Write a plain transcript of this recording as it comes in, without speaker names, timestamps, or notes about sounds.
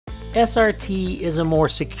SRT is a more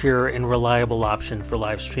secure and reliable option for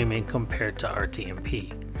live streaming compared to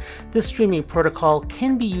RTMP. This streaming protocol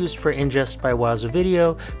can be used for ingest by Wowza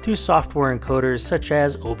Video through software encoders such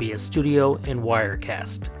as OBS Studio and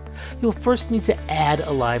Wirecast. You'll first need to add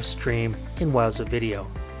a live stream in Wowza Video.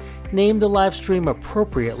 Name the live stream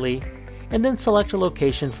appropriately, and then select a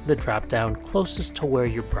location from the drop-down closest to where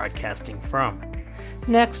you're broadcasting from.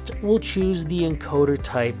 Next, we'll choose the encoder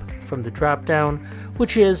type from the drop-down,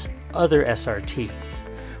 which is Other SRT.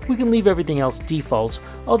 We can leave everything else default,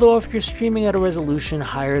 although if you're streaming at a resolution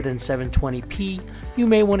higher than 720p, you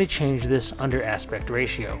may want to change this under aspect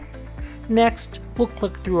ratio. Next, we'll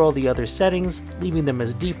click through all the other settings, leaving them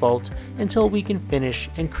as default until we can finish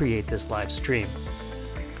and create this live stream.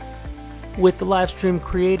 With the live stream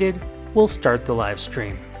created, we'll start the live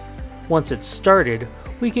stream. Once it's started,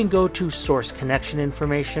 we can go to source connection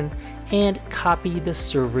information and copy the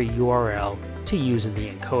server URL to use in the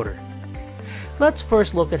encoder. Let's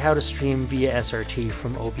first look at how to stream via SRT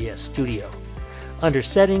from OBS Studio. Under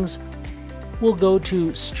Settings, we'll go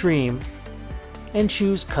to Stream and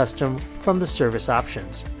choose Custom from the service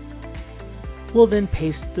options. We'll then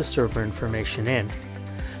paste the server information in.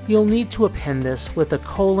 You'll need to append this with a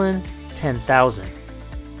 :10,000.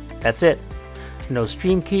 That's it. No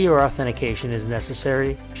stream key or authentication is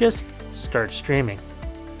necessary, just start streaming.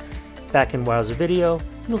 Back in Wowza Video,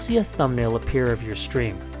 you'll see a thumbnail appear of your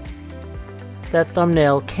stream. That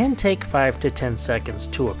thumbnail can take 5 to 10 seconds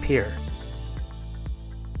to appear.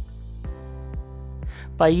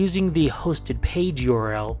 By using the hosted page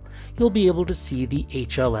URL, you'll be able to see the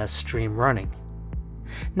HLS stream running.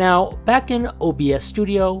 Now, back in OBS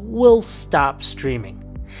Studio, we'll stop streaming.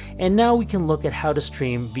 And now we can look at how to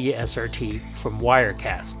stream via SRT from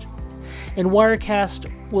Wirecast. In Wirecast,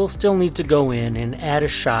 we'll still need to go in and add a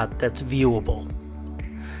shot that's viewable.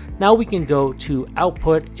 Now we can go to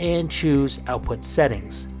Output and choose Output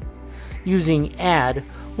Settings. Using Add,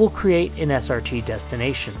 we'll create an SRT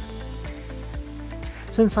destination.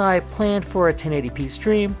 Since I planned for a 1080p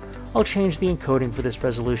stream, I'll change the encoding for this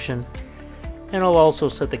resolution, and I'll also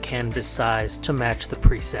set the canvas size to match the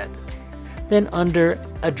preset. Then under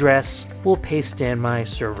Address, we'll paste in my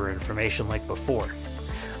server information like before.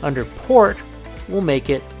 Under Port, we'll make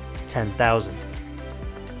it 10,000.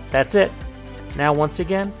 That's it. Now once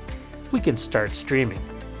again, we can start streaming.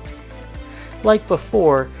 Like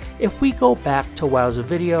before, if we go back to Wowza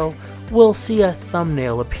Video, we'll see a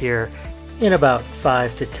thumbnail appear in about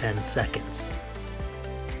 5 to 10 seconds.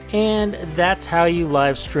 And that's how you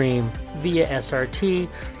live stream via SRT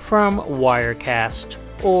from Wirecast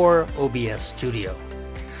or OBS Studio.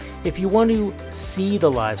 If you want to see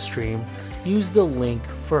the live stream, use the link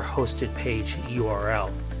for hosted page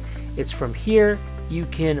URL. It's from here you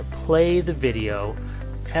can play the video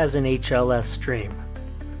as an HLS stream.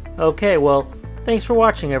 Okay, well, thanks for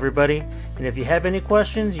watching everybody, and if you have any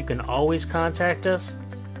questions, you can always contact us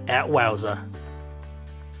at Wowza.